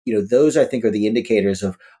those I think are the indicators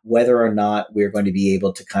of whether or not we're going to be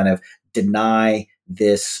able to kind of deny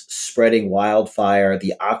this spreading wildfire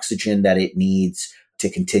the oxygen that it needs to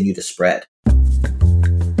continue to spread.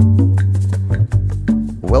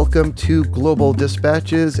 Welcome to Global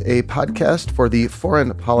Dispatches, a podcast for the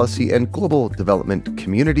foreign policy and global development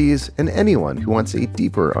communities and anyone who wants a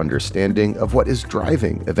deeper understanding of what is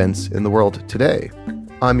driving events in the world today.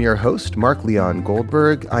 I'm your host, Mark Leon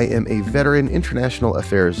Goldberg. I am a veteran international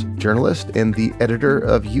affairs journalist and the editor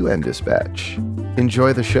of UN Dispatch.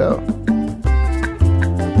 Enjoy the show.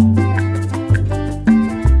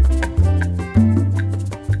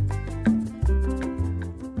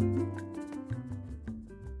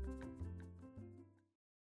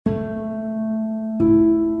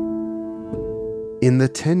 In the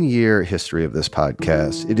 10-year history of this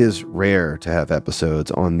podcast, it is rare to have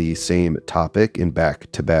episodes on the same topic in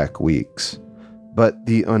back-to-back weeks. But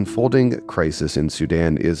the unfolding crisis in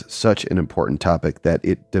Sudan is such an important topic that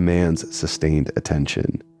it demands sustained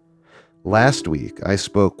attention. Last week, I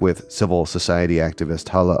spoke with civil society activist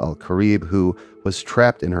Hala al Karib, who was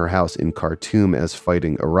trapped in her house in Khartoum as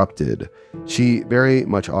fighting erupted. She very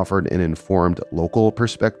much offered an informed local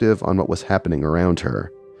perspective on what was happening around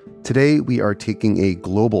her. Today, we are taking a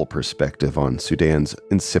global perspective on Sudan's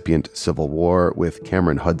incipient civil war with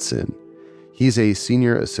Cameron Hudson. He's a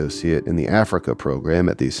senior associate in the Africa program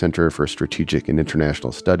at the Center for Strategic and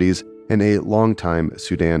International Studies and a longtime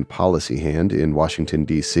Sudan policy hand in Washington,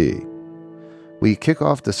 D.C. We kick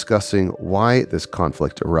off discussing why this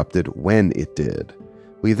conflict erupted when it did.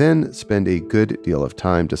 We then spend a good deal of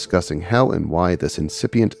time discussing how and why this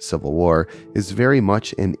incipient civil war is very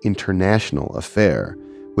much an international affair,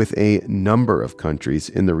 with a number of countries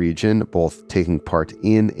in the region both taking part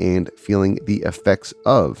in and feeling the effects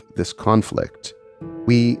of this conflict.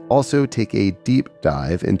 We also take a deep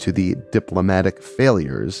dive into the diplomatic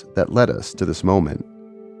failures that led us to this moment.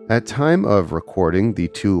 At time of recording, the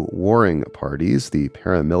two warring parties, the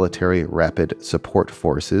paramilitary Rapid Support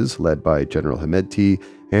Forces led by General Hemedti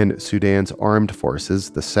and Sudan's Armed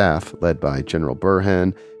Forces, the SAF, led by General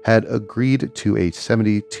Burhan, had agreed to a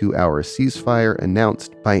 72-hour ceasefire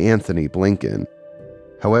announced by Anthony Blinken.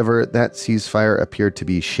 However, that ceasefire appeared to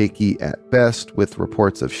be shaky at best, with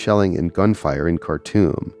reports of shelling and gunfire in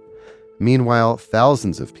Khartoum. Meanwhile,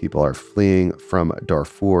 thousands of people are fleeing from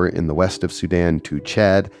Darfur in the west of Sudan to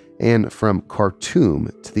Chad and from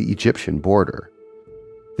Khartoum to the Egyptian border.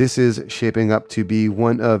 This is shaping up to be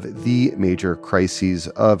one of the major crises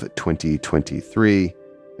of 2023,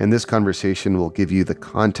 and this conversation will give you the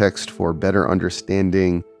context for better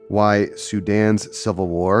understanding why Sudan's civil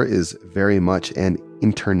war is very much an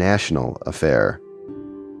international affair.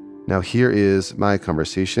 Now, here is my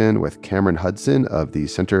conversation with Cameron Hudson of the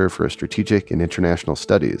Center for Strategic and International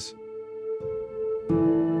Studies.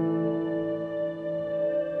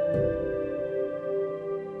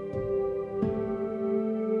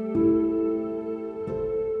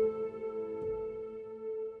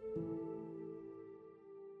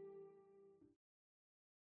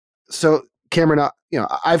 So, Cameron,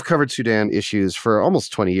 I've covered Sudan issues for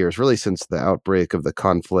almost 20 years, really since the outbreak of the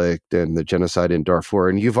conflict and the genocide in Darfur.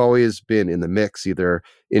 And you've always been in the mix, either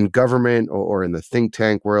in government or in the think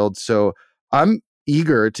tank world. So I'm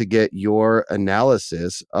eager to get your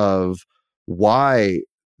analysis of why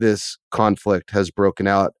this conflict has broken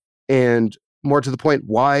out. And more to the point,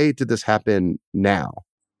 why did this happen now?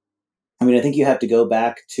 I think you have to go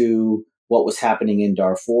back to what was happening in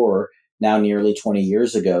Darfur now nearly 20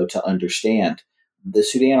 years ago to understand. The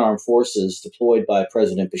Sudan Armed Forces deployed by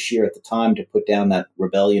President Bashir at the time to put down that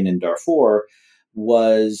rebellion in Darfur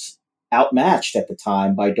was outmatched at the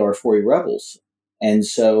time by Darfuri rebels. And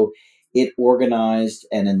so it organized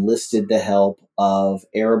and enlisted the help of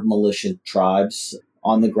Arab militia tribes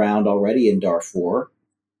on the ground already in Darfur,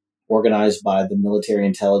 organized by the military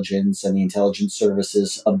intelligence and the intelligence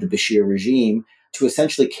services of the Bashir regime to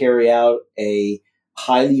essentially carry out a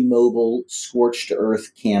highly mobile, scorched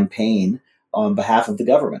earth campaign on behalf of the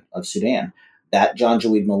government of Sudan. That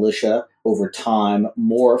Janjaweed militia over time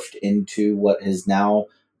morphed into what is now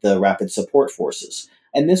the Rapid Support Forces.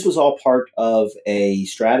 And this was all part of a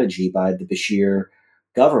strategy by the Bashir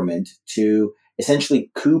government to essentially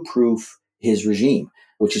coup-proof his regime,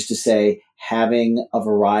 which is to say having a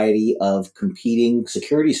variety of competing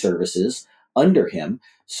security services under him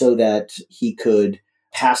so that he could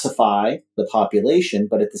pacify the population,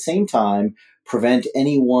 but at the same time prevent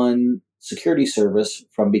any one security service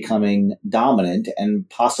from becoming dominant and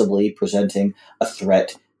possibly presenting a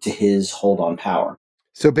threat to his hold on power.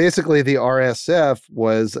 So basically, the RSF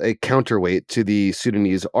was a counterweight to the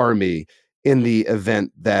Sudanese army in the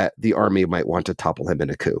event that the army might want to topple him in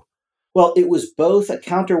a coup? Well, it was both a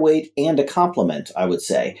counterweight and a complement, I would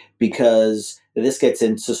say, because this gets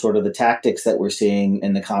into sort of the tactics that we're seeing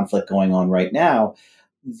in the conflict going on right now.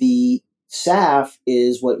 The SAF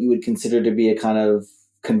is what you would consider to be a kind of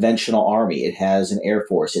conventional army. It has an air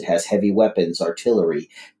force, it has heavy weapons, artillery,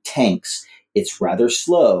 tanks. It's rather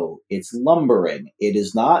slow, it's lumbering, it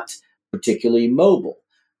is not particularly mobile.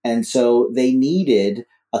 And so they needed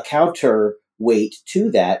a counterweight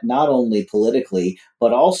to that, not only politically,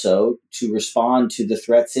 but also to respond to the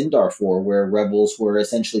threats in Darfur, where rebels were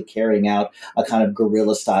essentially carrying out a kind of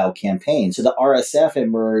guerrilla style campaign. So the RSF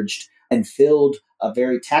emerged and filled a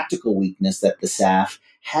very tactical weakness that the SAF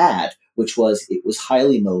had, which was it was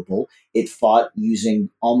highly mobile. It fought using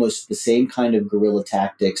almost the same kind of guerrilla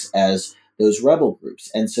tactics as those rebel groups.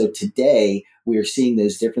 And so today we are seeing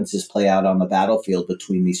those differences play out on the battlefield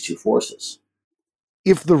between these two forces.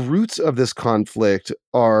 If the roots of this conflict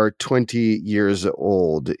are 20 years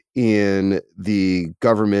old in the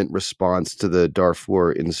government response to the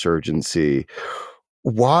Darfur insurgency,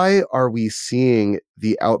 why are we seeing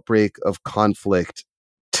the outbreak of conflict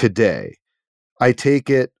today? I take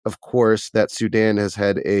it, of course, that Sudan has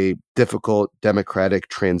had a difficult democratic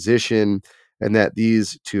transition and that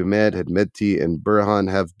these two men, Hemedti and Burhan,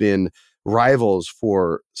 have been rivals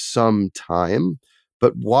for some time.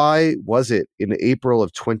 But why was it in April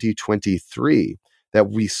of 2023 that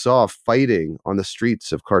we saw fighting on the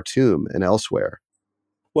streets of Khartoum and elsewhere?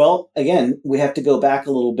 Well, again, we have to go back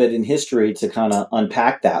a little bit in history to kind of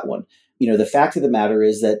unpack that one. The fact of the matter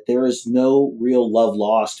is that there is no real love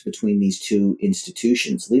lost between these two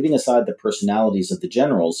institutions. Leaving aside the personalities of the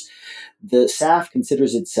generals, the SAF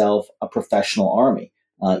considers itself a professional army,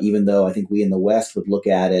 even though I think we in the West would look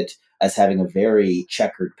at it as having a very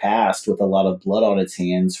checkered past with a lot of blood on its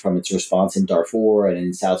hands from its response in Darfur and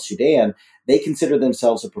in South Sudan. They consider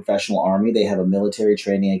themselves a professional army. They have a military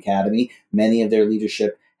training academy. Many of their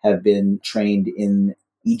leadership have been trained in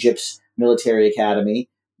Egypt's military academy.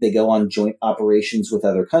 They go on joint operations with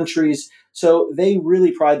other countries. So they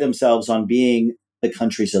really pride themselves on being the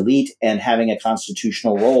country's elite and having a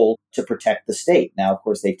constitutional role to protect the state. Now, of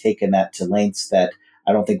course, they've taken that to lengths that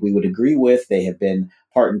I don't think we would agree with. They have been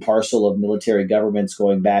part and parcel of military governments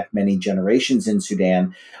going back many generations in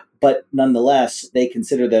Sudan. But nonetheless, they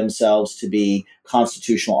consider themselves to be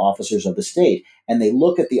constitutional officers of the state. And they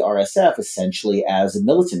look at the RSF essentially as a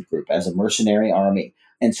militant group, as a mercenary army.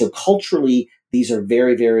 And so culturally, these are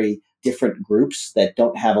very, very different groups that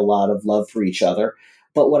don't have a lot of love for each other.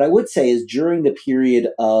 But what I would say is during the period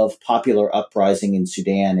of popular uprising in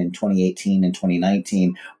Sudan in 2018 and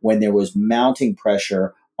 2019, when there was mounting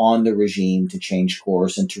pressure on the regime to change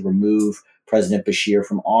course and to remove President Bashir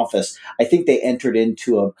from office, I think they entered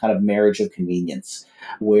into a kind of marriage of convenience,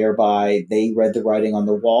 whereby they read the writing on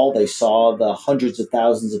the wall. They saw the hundreds of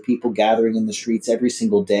thousands of people gathering in the streets every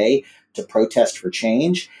single day to protest for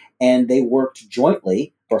change. And they worked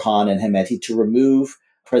jointly, Burhan and Hemedti, to remove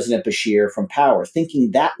President Bashir from power,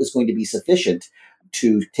 thinking that was going to be sufficient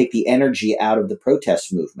to take the energy out of the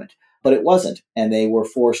protest movement. But it wasn't. And they were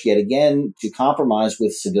forced yet again to compromise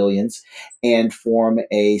with civilians and form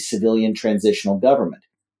a civilian transitional government.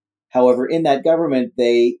 However, in that government,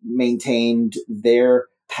 they maintained their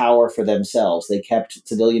power for themselves. They kept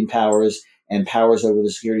civilian powers and powers over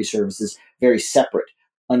the security services very separate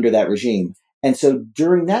under that regime. And so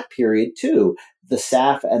during that period, too, the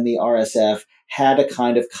SAF and the RSF had a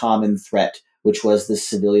kind of common threat, which was the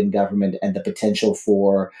civilian government and the potential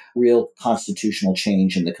for real constitutional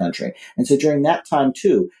change in the country. And so during that time,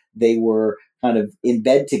 too, they were kind of in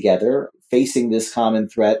bed together, facing this common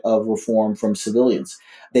threat of reform from civilians.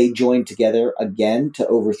 They joined together again to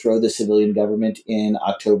overthrow the civilian government in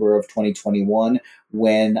October of 2021,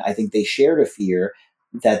 when I think they shared a fear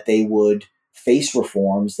that they would face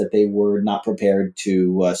reforms that they were not prepared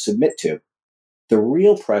to submit to. The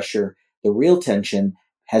real pressure, the real tension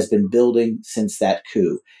has been building since that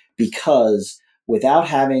coup, because without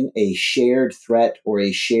having a shared threat or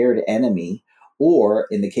a shared enemy, or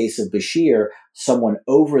in the case of Bashir, someone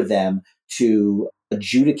over them to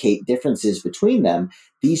adjudicate differences between them,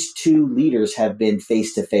 these two leaders have been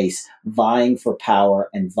face to face, vying for power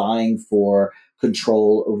and vying for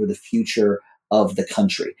control over the future of the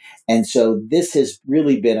country. And so this has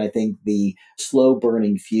really been, I think, the slow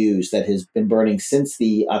burning fuse that has been burning since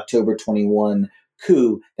the October 21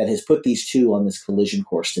 coup that has put these two on this collision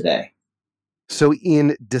course today. So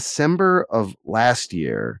in December of last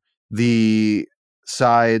year, the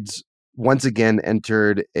sides once again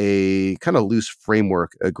entered a kind of loose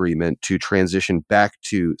framework agreement to transition back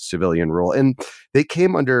to civilian rule. And they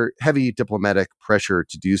came under heavy diplomatic pressure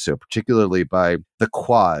to do so, particularly by the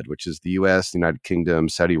Quad, which is the US, the United Kingdom,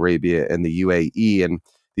 Saudi Arabia, and the UAE. And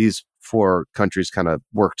these four countries kind of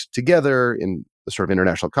worked together in the sort of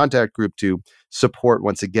international contact group to support,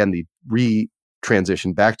 once again, the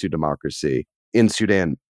re-transition back to democracy in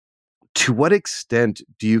Sudan. To what extent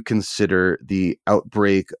do you consider the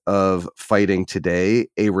outbreak of fighting today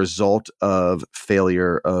a result of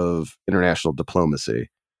failure of international diplomacy?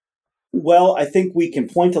 Well, I think we can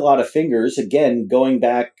point a lot of fingers, again, going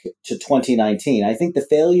back to 2019. I think the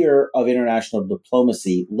failure of international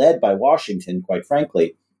diplomacy, led by Washington, quite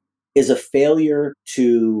frankly, is a failure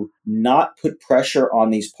to not put pressure on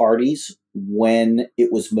these parties when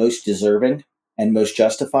it was most deserving and most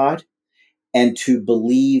justified, and to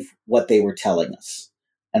believe what they were telling us.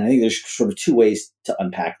 And I think there's sort of two ways to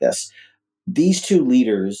unpack this. These two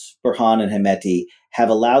leaders, Burhan and Hemeti, have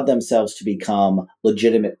allowed themselves to become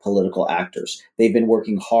legitimate political actors. They've been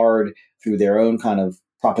working hard through their own kind of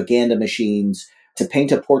propaganda machines to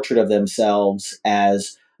paint a portrait of themselves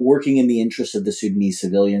as working in the interests of the Sudanese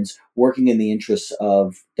civilians, working in the interests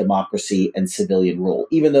of democracy and civilian rule,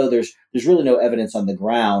 even though there's really no evidence on the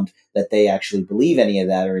ground that they actually believe any of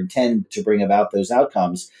that or intend to bring about those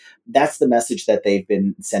outcomes. That's the message that they've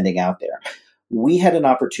been sending out there. We had an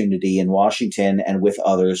opportunity in Washington and with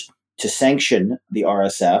others to sanction the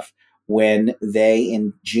RSF when they,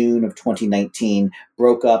 in June of 2019,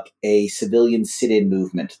 broke up a civilian sit-in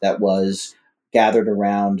movement that was gathered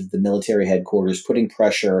around the military headquarters, putting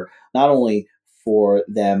pressure not only for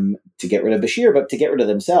them to get rid of Bashir, but to get rid of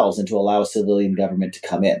themselves and to allow a civilian government to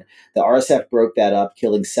come in. The RSF broke that up,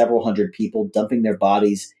 killing several hundred people, dumping their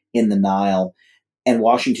bodies in the Nile, and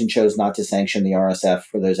Washington chose not to sanction the RSF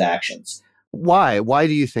for those actions. Why? Why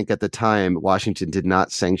do you think at the time Washington did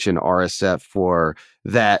not sanction RSF for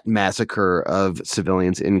that massacre of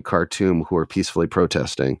civilians in Khartoum who were peacefully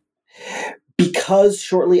protesting? Because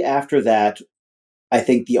shortly after that, I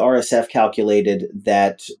think the RSF calculated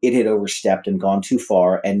that it had overstepped and gone too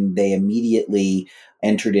far, and they immediately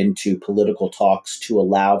entered into political talks to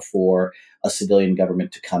allow for a civilian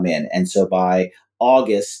government to come in. And so by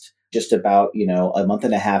August, just about, a month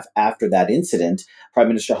and a half after that incident, Prime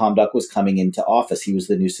Minister Hamdok was coming into office. He was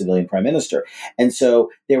the new civilian prime minister. And so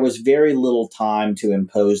there was very little time to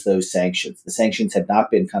impose those sanctions. The sanctions had not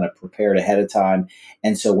been kind of prepared ahead of time.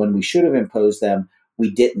 And so when we should have imposed them, we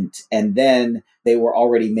didn't. And then they were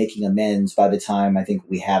already making amends by the time I think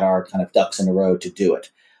we had our kind of ducks in a row to do it.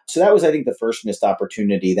 So that was, I think, the first missed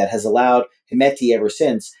opportunity that has allowed Hemeti ever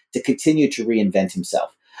since to continue to reinvent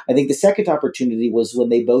himself. I think the second opportunity was when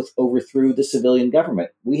they both overthrew the civilian government.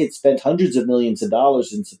 We had spent hundreds of millions of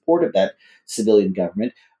dollars in support of that civilian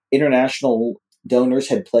government. International donors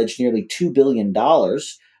had pledged nearly $2 billion.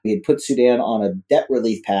 We had put Sudan on a debt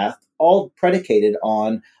relief path, all predicated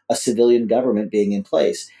on a civilian government being in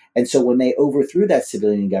place. And so when they overthrew that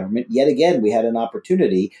civilian government, yet again, we had an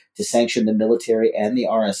opportunity to sanction the military and the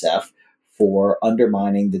RSF for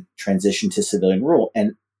undermining the transition to civilian rule.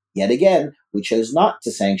 And yet again, we chose not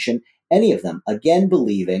to sanction any of them, again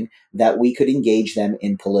believing that we could engage them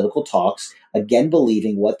in political talks, again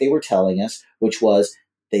believing what they were telling us, which was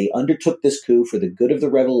they undertook this coup for the good of the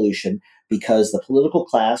revolution because the political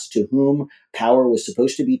class to whom power was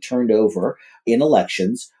supposed to be turned over in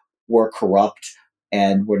elections were corrupt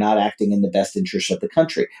and were not acting in the best interest of the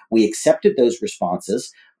country. We accepted those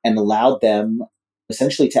responses and allowed them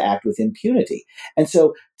essentially to act with impunity. And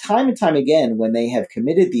so time and time again, when they have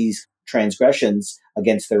committed these transgressions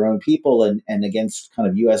against their own people and against kind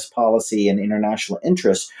of U.S. policy and international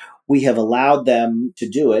interests, we have allowed them to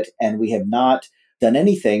do it, and we have not done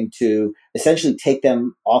anything to essentially take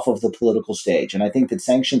them off of the political stage. And I think that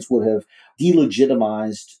sanctions would have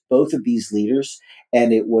delegitimized both of these leaders,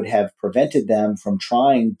 and it would have prevented them from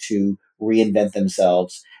trying to reinvent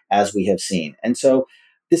themselves as we have seen. And so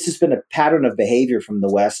this has been a pattern of behavior from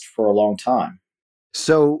the West for a long time.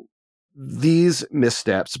 So these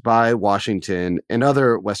missteps by Washington and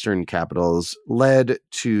other Western capitals led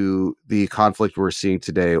to the conflict we're seeing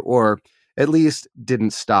today, or at least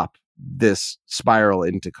didn't stop this spiral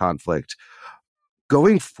into conflict.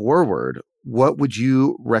 Going forward, what would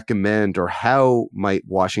you recommend, or how might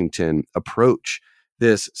Washington approach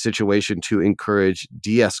this situation to encourage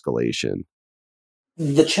de-escalation?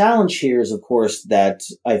 The challenge here is, of course, that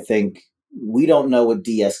I think we don't know what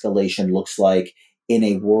de-escalation looks like in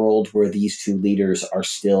a world where these two leaders are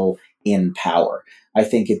still in power. I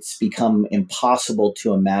think it's become impossible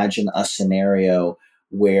to imagine a scenario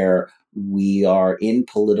where we are in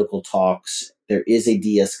political talks. there is a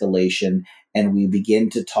de-escalation, and we begin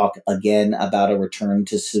to talk again about a return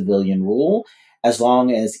to civilian rule, as long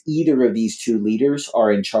as either of these two leaders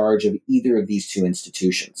are in charge of either of these two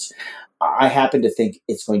institutions. I happen to think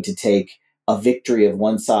it's going to take a victory of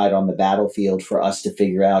one side on the battlefield for us to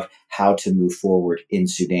figure out how to move forward in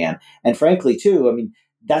Sudan. And frankly, too, I mean,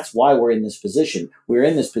 that's why we're in this position. We're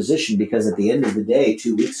in this position because at the end of the day,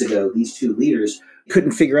 2 weeks ago, these two leaders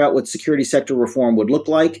couldn't figure out what security sector reform would look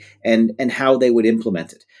like and how they would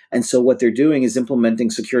implement it. And so what they're doing is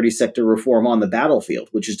implementing security sector reform on the battlefield,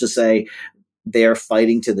 which is to say they're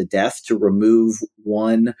fighting to the death to remove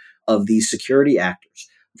one of these security actors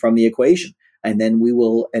from the equation. And then we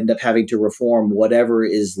will end up having to reform whatever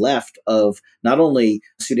is left of not only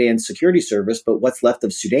Sudan's security service, but what's left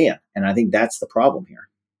of Sudan. And I think that's the problem here.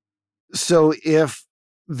 So if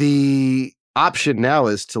the option now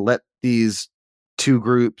is to let these two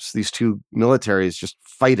groups, these two militaries just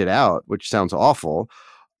fight it out, which sounds awful,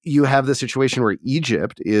 you have the situation where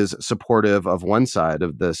Egypt is supportive of one side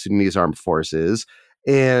of the Sudanese armed forces,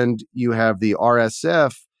 and you have the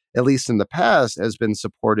RSF, at least in the past, has been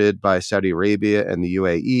supported by Saudi Arabia and the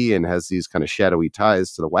UAE and has these kind of shadowy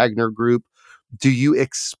ties to the Wagner group. Do you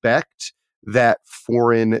expect that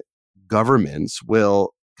foreign governments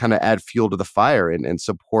will kind of add fuel to the fire and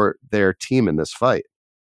support their team in this fight?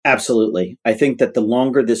 Absolutely. I think that the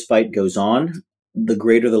longer this fight goes on, the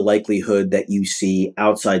greater the likelihood that you see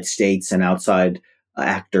outside states and outside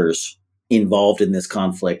actors involved in this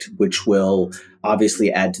conflict, which will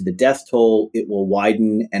obviously add to the death toll. It will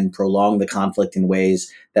widen and prolong the conflict in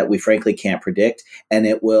ways that we frankly can't predict. And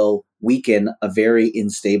it will weaken a very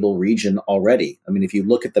unstable region already. I mean, if you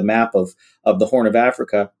look at the map of the Horn of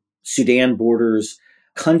Africa, Sudan borders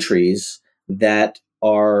countries that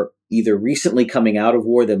are either recently coming out of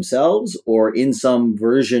war themselves or in some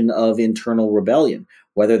version of internal rebellion,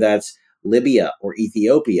 whether that's Libya or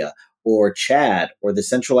Ethiopia or Chad or the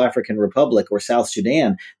Central African Republic or South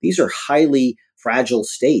Sudan. These are highly fragile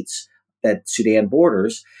states that Sudan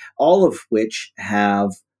borders, all of which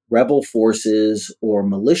have rebel forces or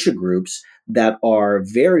militia groups that are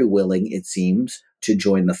very willing, it seems, to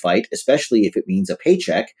join the fight, especially if it means a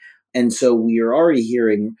paycheck. And so we are already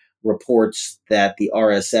hearing reports that the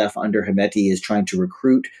RSF under Hemeti is trying to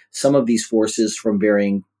recruit some of these forces from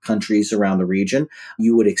varying countries around the region.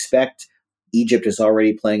 You would expect Egypt is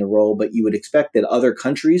already playing a role, but you would expect that other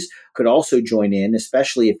countries could also join in,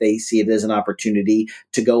 especially if they see it as an opportunity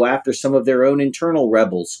to go after some of their own internal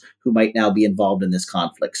rebels who might now be involved in this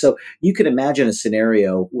conflict. So you could imagine a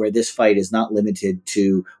scenario where this fight is not limited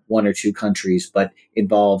to one or two countries, but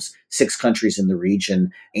involves 6 countries in the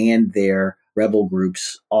region and their rebel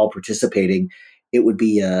groups all participating. It would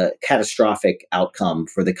be a catastrophic outcome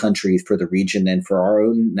for the country, for the region, and for our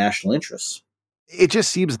own national interests. It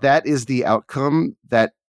just seems that is the outcome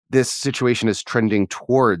that this situation is trending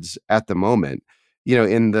towards at the moment. You know,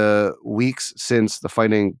 in the weeks since the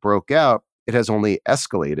fighting broke out, it has only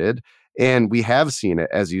escalated. And we have seen it,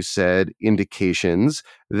 as you said, indications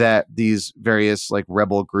that these various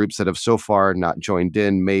rebel groups that have so far not joined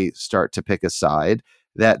in may start to pick a side,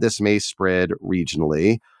 that this may spread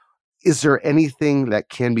regionally. Is there anything that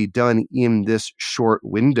can be done in this short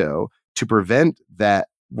window to prevent that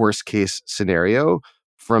worst case scenario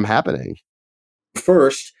from happening?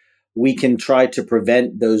 First, we can try to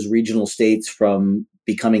prevent those regional states from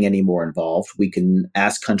becoming any more involved. We can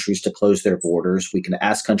ask countries to close their borders. We can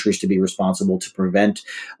ask countries to be responsible to prevent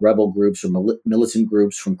rebel groups or militant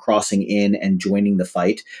groups from crossing in and joining the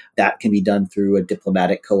fight. That can be done through a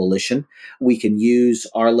diplomatic coalition. We can use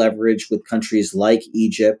our leverage with countries like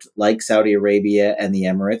Egypt, like Saudi Arabia and the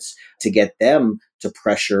Emirates to get them to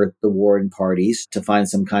pressure the warring parties to find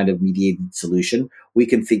some kind of mediated solution. We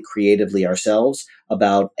can think creatively ourselves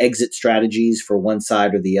about exit strategies for one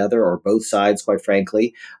side or the other, or both sides, quite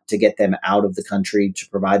frankly, to get them out of the country, to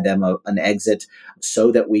provide them an exit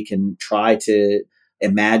so that we can try to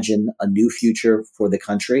imagine a new future for the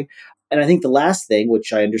country. And I think the last thing,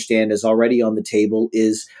 which I understand is already on the table,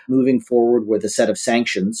 is moving forward with a set of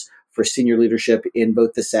sanctions for senior leadership in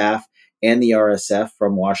both the SAF and the RSF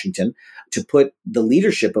from Washington to put the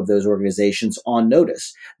leadership of those organizations on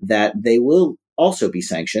notice that they will also be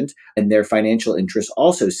sanctioned and their financial interests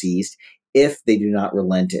also seized if they do not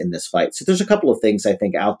relent in this fight. So there's a couple of things I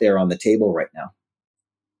think out there on the table right now.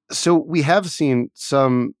 So we have seen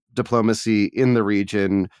some diplomacy in the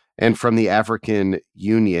region and from the African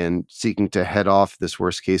Union seeking to head off this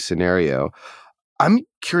worst case scenario. I'm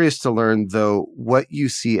curious to learn, though, what you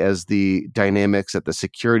see as the dynamics at the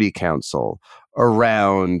Security Council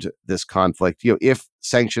around this conflict. You know, if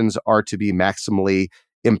sanctions are to be maximally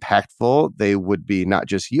impactful, they would be not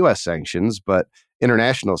just U.S. sanctions, but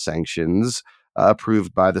international sanctions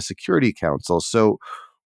approved by the Security Council. So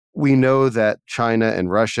we know that China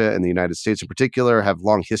and Russia and the United States in particular have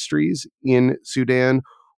long histories in Sudan.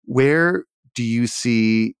 Where do you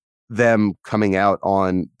see them coming out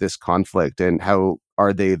on this conflict, and how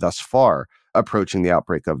are they thus far approaching the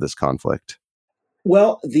outbreak of this conflict?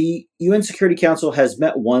 Well, the UN Security Council has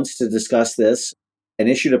met once to discuss this and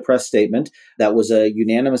issued a press statement that was a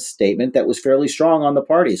unanimous statement that was fairly strong on the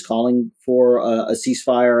parties, calling for a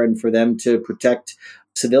ceasefire and for them to protect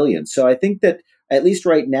civilians. So I think that at least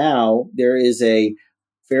right now, there is a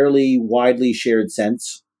fairly widely shared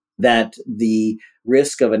sense that the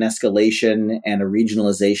risk of an escalation and a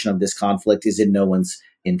regionalization of this conflict is in no one's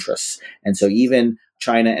interests. And so even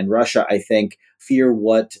China and Russia, I think, fear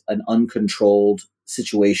what an uncontrolled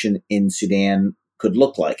situation in Sudan could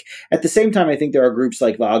look like. At the same time, I think there are groups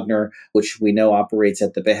like Wagner, which we know operates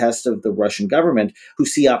at the behest of the Russian government, who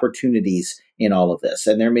see opportunities in all of this.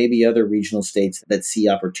 And there may be other regional states that see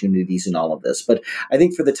opportunities in all of this. But I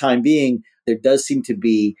think for the time being, there does seem to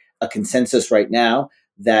be a consensus right now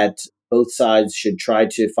that both sides should try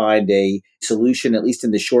to find a solution, at least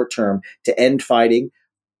in the short term, to end fighting.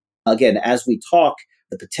 Again, as we talk,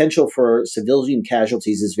 the potential for civilian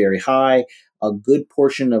casualties is very high. A good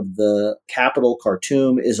portion of the capital,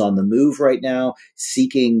 Khartoum, is on the move right now,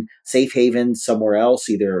 seeking safe haven somewhere else,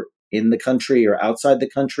 either in the country or outside the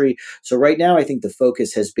country. So right now, I think the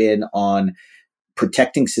focus has been on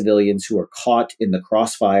protecting civilians who are caught in the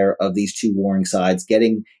crossfire of these two warring sides,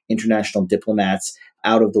 getting international diplomats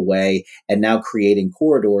out of the way, and now creating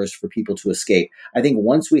corridors for people to escape. I think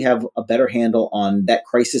once we have a better handle on that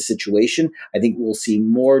crisis situation, I think we'll see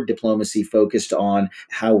more diplomacy focused on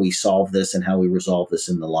how we solve this and how we resolve this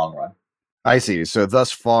in the long run. I see. So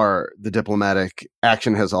thus far, the diplomatic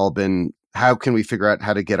action has all been, how can we figure out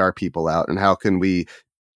how to get our people out, and how can we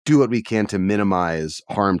do what we can to minimize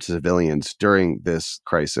harm to civilians during this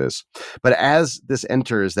crisis. But as this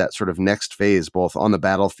enters that sort of next phase, both on the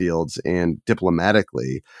battlefields and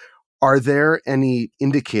diplomatically, are there any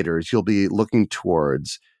indicators you'll be looking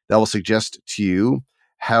towards that will suggest to you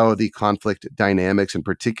how the conflict dynamics in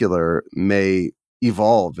particular may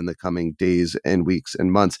evolve in the coming days and weeks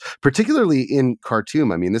and months, particularly in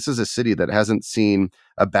Khartoum? I mean, this is a city that hasn't seen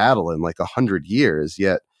a battle in like 100 years,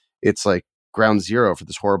 yet it's like ground zero for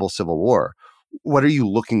this horrible civil war. What are you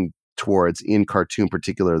looking towards in Khartoum in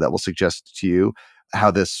particular that will suggest to you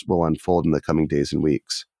how this will unfold in the coming days and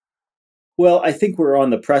weeks? Well, I think we're on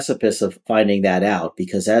the precipice of finding that out,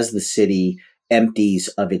 because as the city empties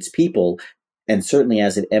of its people, and certainly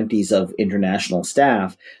as it empties of international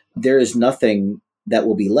staff, there is nothing that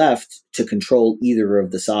will be left to control either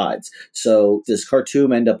of the sides. So does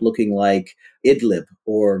Khartoum end up looking like Idlib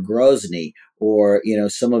or Grozny or,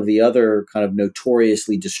 some of the other kind of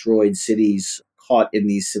notoriously destroyed cities caught in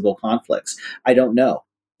these civil conflicts? I don't know.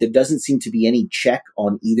 There doesn't seem to be any check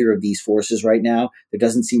on either of these forces right now. There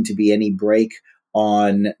doesn't seem to be any break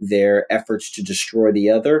on their efforts to destroy the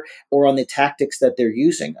other, or on the tactics that they're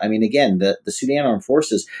using. I mean, again, the Sudan Armed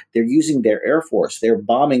Forces, they're using their air force. They're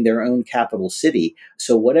bombing their own capital city.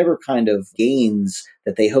 So whatever kind of gains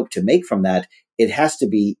that they hope to make from that, it has to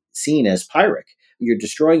be seen as Pyrrhic. You're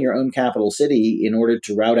destroying your own capital city in order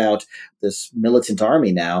to rout out this militant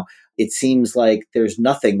army now. It seems like there's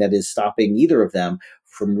nothing that is stopping either of them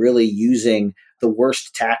from really using the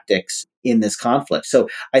worst tactics in this conflict. So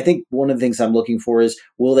I think one of the things I'm looking for is,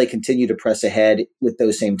 will they continue to press ahead with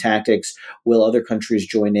those same tactics? Will other countries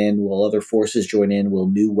join in? Will other forces join in? Will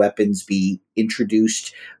new weapons be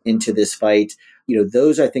introduced into this fight?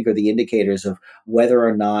 Those I think are the indicators of whether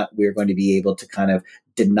or not we're going to be able to kind of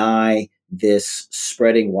deny this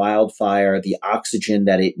spreading wildfire the oxygen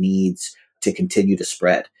that it needs to continue to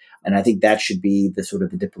spread. And I think that should be the sort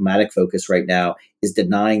of the diplomatic focus right now, is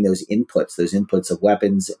denying those inputs of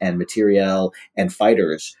weapons and materiel and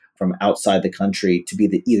fighters from outside the country to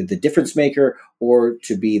be either the difference maker or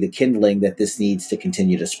to be the kindling that this needs to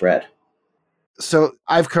continue to spread. So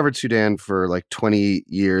I've covered Sudan for like 20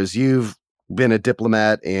 years. You've been a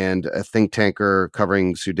diplomat and a think tanker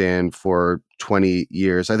covering Sudan for 20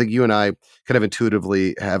 years. I think you and I kind of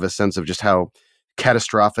intuitively have a sense of just how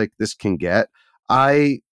catastrophic this can get.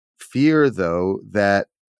 I fear, though, that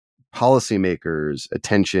policymakers'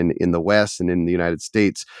 attention in the West and in the United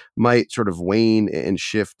States might sort of wane and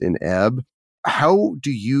shift and ebb. How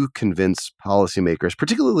do you convince policymakers,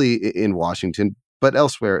 particularly in Washington, but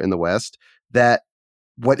elsewhere in the West, that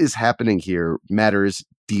what is happening here matters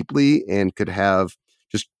deeply and could have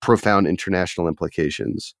just profound international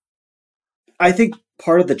implications? I think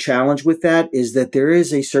part of the challenge with that is that there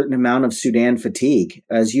is a certain amount of Sudan fatigue.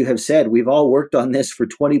 As you have said, we've all worked on this for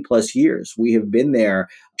 20 plus years. We have been there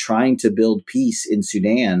trying to build peace in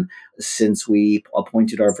Sudan since we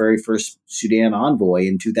appointed our very first Sudan envoy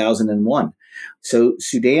in 2001. So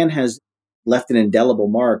Sudan has left an indelible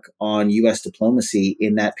mark on U.S. diplomacy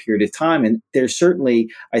in that period of time. And there's certainly,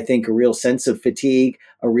 I think, a real sense of fatigue,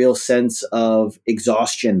 a real sense of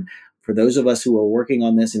exhaustion. For those of us who are working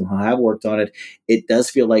on this and who have worked on it, it does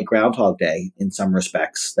feel like Groundhog Day in some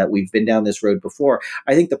respects, that we've been down this road before.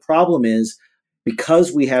 I think the problem is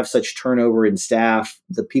because we have such turnover in staff,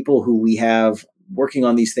 the people who we have working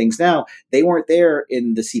on these things now, they weren't there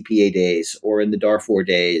in the CPA days or in the Darfur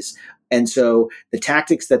days. And so the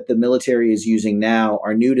tactics that the military is using now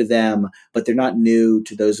are new to them, but they're not new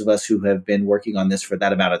to those of us who have been working on this for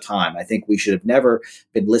that amount of time. I think we should have never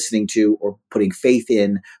been listening to or putting faith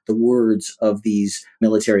in the words of these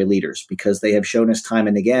military leaders, because they have shown us time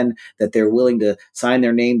and again that they're willing to sign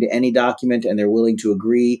their name to any document and they're willing to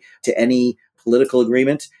agree to any political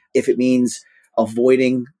agreement if it means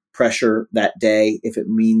avoiding pressure that day, if it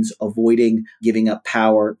means avoiding giving up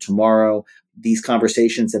power tomorrow. These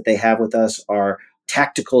conversations that they have with us are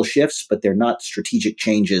tactical shifts, but they're not strategic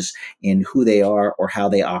changes in who they are or how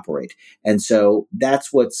they operate. And so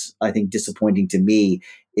that's what's, I think, disappointing to me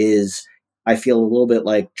is I feel a little bit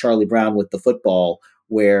like Charlie Brown with the football,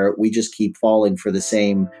 where we just keep falling for the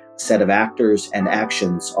same set of actors and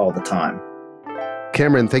actions all the time.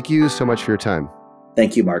 Cameron, thank you so much for your time.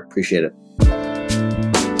 Thank you, Mark. Appreciate it.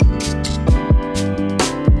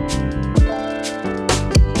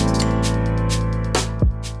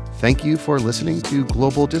 Thank you for listening to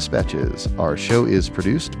Global Dispatches. Our show is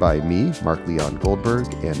produced by me, Mark Leon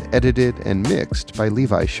Goldberg, and edited and mixed by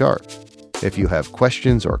Levi Sharp. If you have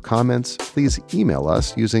questions or comments, please email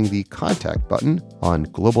us using the contact button on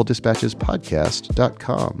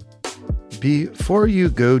globaldispatchespodcast.com. Before you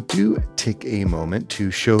go, do take a moment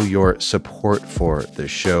to show your support for the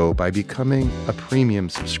show by becoming a premium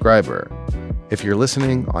subscriber. If you're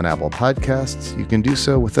listening on Apple Podcasts, you can do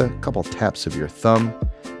so with a couple taps of your thumb.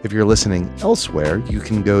 If you're listening elsewhere, you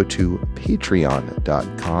can go to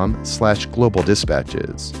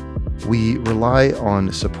patreon.com/globaldispatches. We rely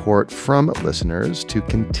on support from listeners to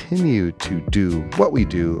continue to do what we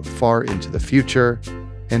do far into the future.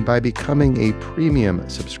 And by becoming a premium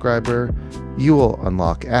subscriber, you will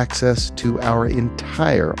unlock access to our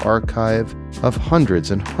entire archive of hundreds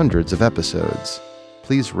and hundreds of episodes.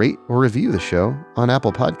 Please rate or review the show on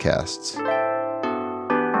Apple Podcasts.